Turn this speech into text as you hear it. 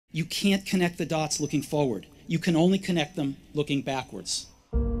You can't connect the dots looking forward. You can only connect them looking backwards.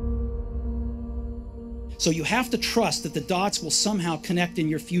 So you have to trust that the dots will somehow connect in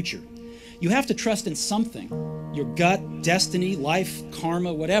your future. You have to trust in something, your gut, destiny, life,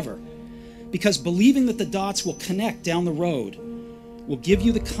 karma, whatever. Because believing that the dots will connect down the road will give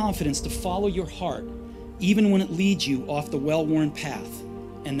you the confidence to follow your heart, even when it leads you off the well-worn path.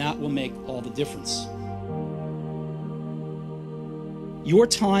 And that will make all the difference. Your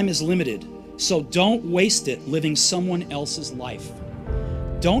time is limited, so don't waste it living someone else's life.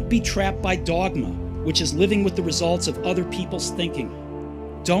 Don't be trapped by dogma, which is living with the results of other people's thinking.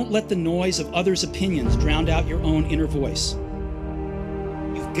 Don't let the noise of others' opinions drown out your own inner voice.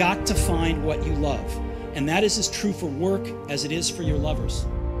 You've got to find what you love, and that is as true for work as it is for your lovers.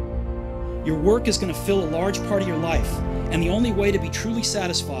 Your work is going to fill a large part of your life, and the only way to be truly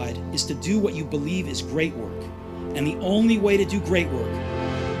satisfied is to do what you believe is great work. And the only way to do great work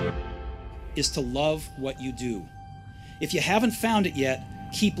is to love what you do. If you haven't found it yet,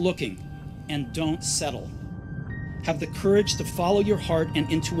 keep looking and don't settle. Have the courage to follow your heart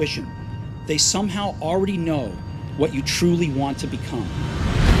and intuition. They somehow already know what you truly want to become.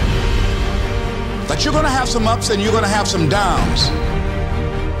 But you're going to have some ups and you're going to have some downs.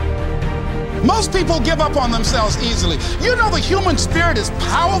 Most people give up on themselves easily. You know the human spirit is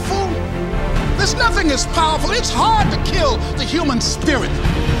powerful. There's nothing as powerful. It's hard to kill the human spirit.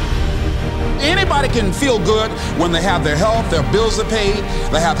 Anybody can feel good when they have their health, their bills are paid,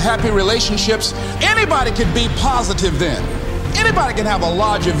 they have happy relationships. Anybody can be positive then. Anybody can have a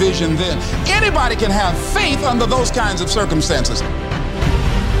larger vision then. Anybody can have faith under those kinds of circumstances.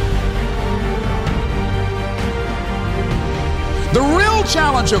 The real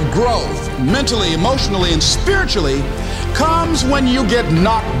challenge of growth, mentally, emotionally, and spiritually, comes when you get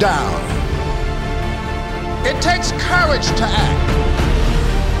knocked down. It takes courage to act.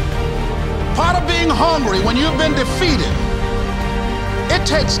 Part of being hungry when you've been defeated, it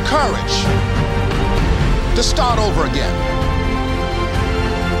takes courage to start over again.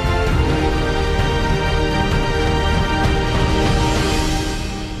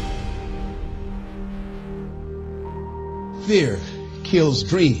 Fear kills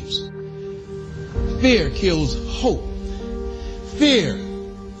dreams. Fear kills hope. Fear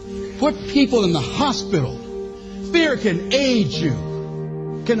put people in the hospital. Fear can age you,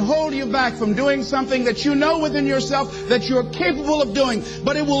 can hold you back from doing something that you know within yourself that you're capable of doing,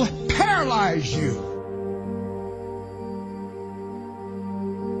 but it will paralyze you.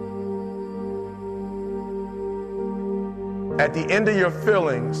 At the end of your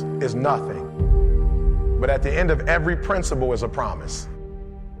feelings is nothing, but at the end of every principle is a promise.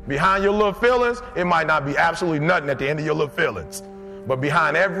 Behind your little feelings, it might not be absolutely nothing at the end of your little feelings, but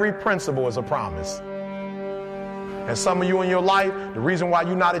behind every principle is a promise. And some of you in your life, the reason why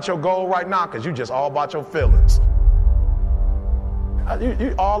you're not at your goal right now, because you just all about your feelings.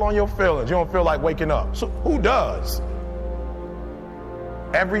 You all on your feelings. You don't feel like waking up. So who does?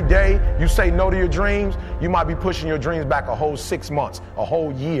 Every day you say no to your dreams, you might be pushing your dreams back a whole 6 months, a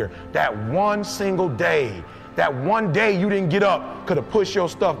whole year. That one single day, that one day you didn't get up could have pushed your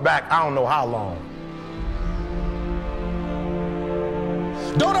stuff back I don't know how long.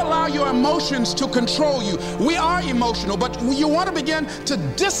 Don't allow your emotions to control you. We are emotional, but you want to begin to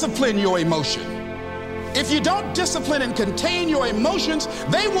discipline your emotion. If you don't discipline and contain your emotions,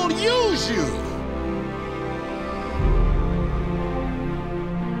 they will use you.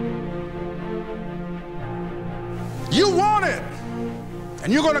 You want it,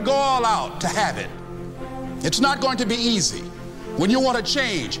 and you're going to go all out to have it. It's not going to be easy. When you want to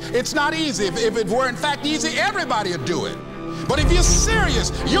change, it's not easy. If it were in fact easy, everybody would do it. But if you're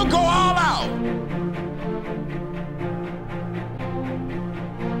serious, you'll go all out.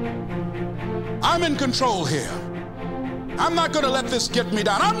 I'm in control here. I'm not going to let this get me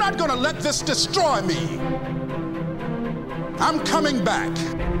down. I'm not going to let this destroy me. I'm coming back.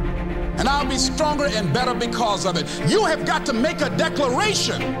 And I'll be stronger and better because of it. You have got to make a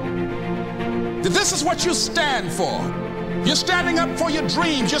declaration that this is what you stand for. You're standing up for your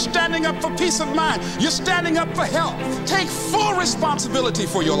dreams. You're standing up for peace of mind. You're standing up for health. Take full responsibility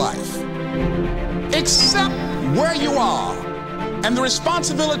for your life. Accept where you are and the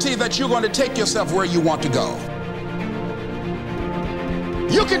responsibility that you're going to take yourself where you want to go.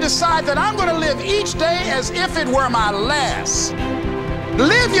 You can decide that I'm going to live each day as if it were my last.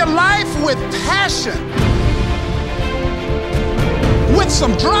 Live your life with passion, with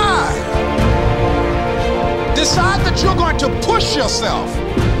some drive. Decide that you're going to push yourself.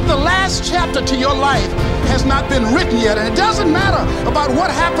 The last chapter to your life has not been written yet, and it doesn't matter about what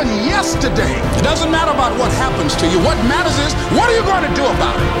happened yesterday. It doesn't matter about what happens to you. What matters is, what are you going to do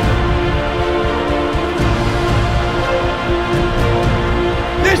about it?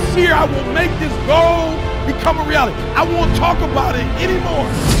 make this goal become a reality. I won't talk about it anymore.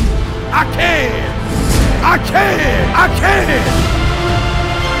 I can. I can. I can.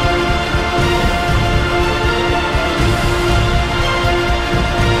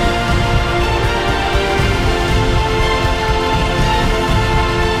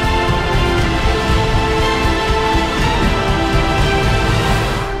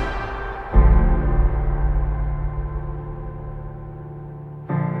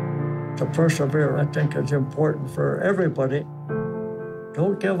 To persevere, I think, is important for everybody.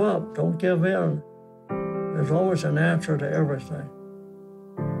 Don't give up. Don't give in. There's always an answer to everything.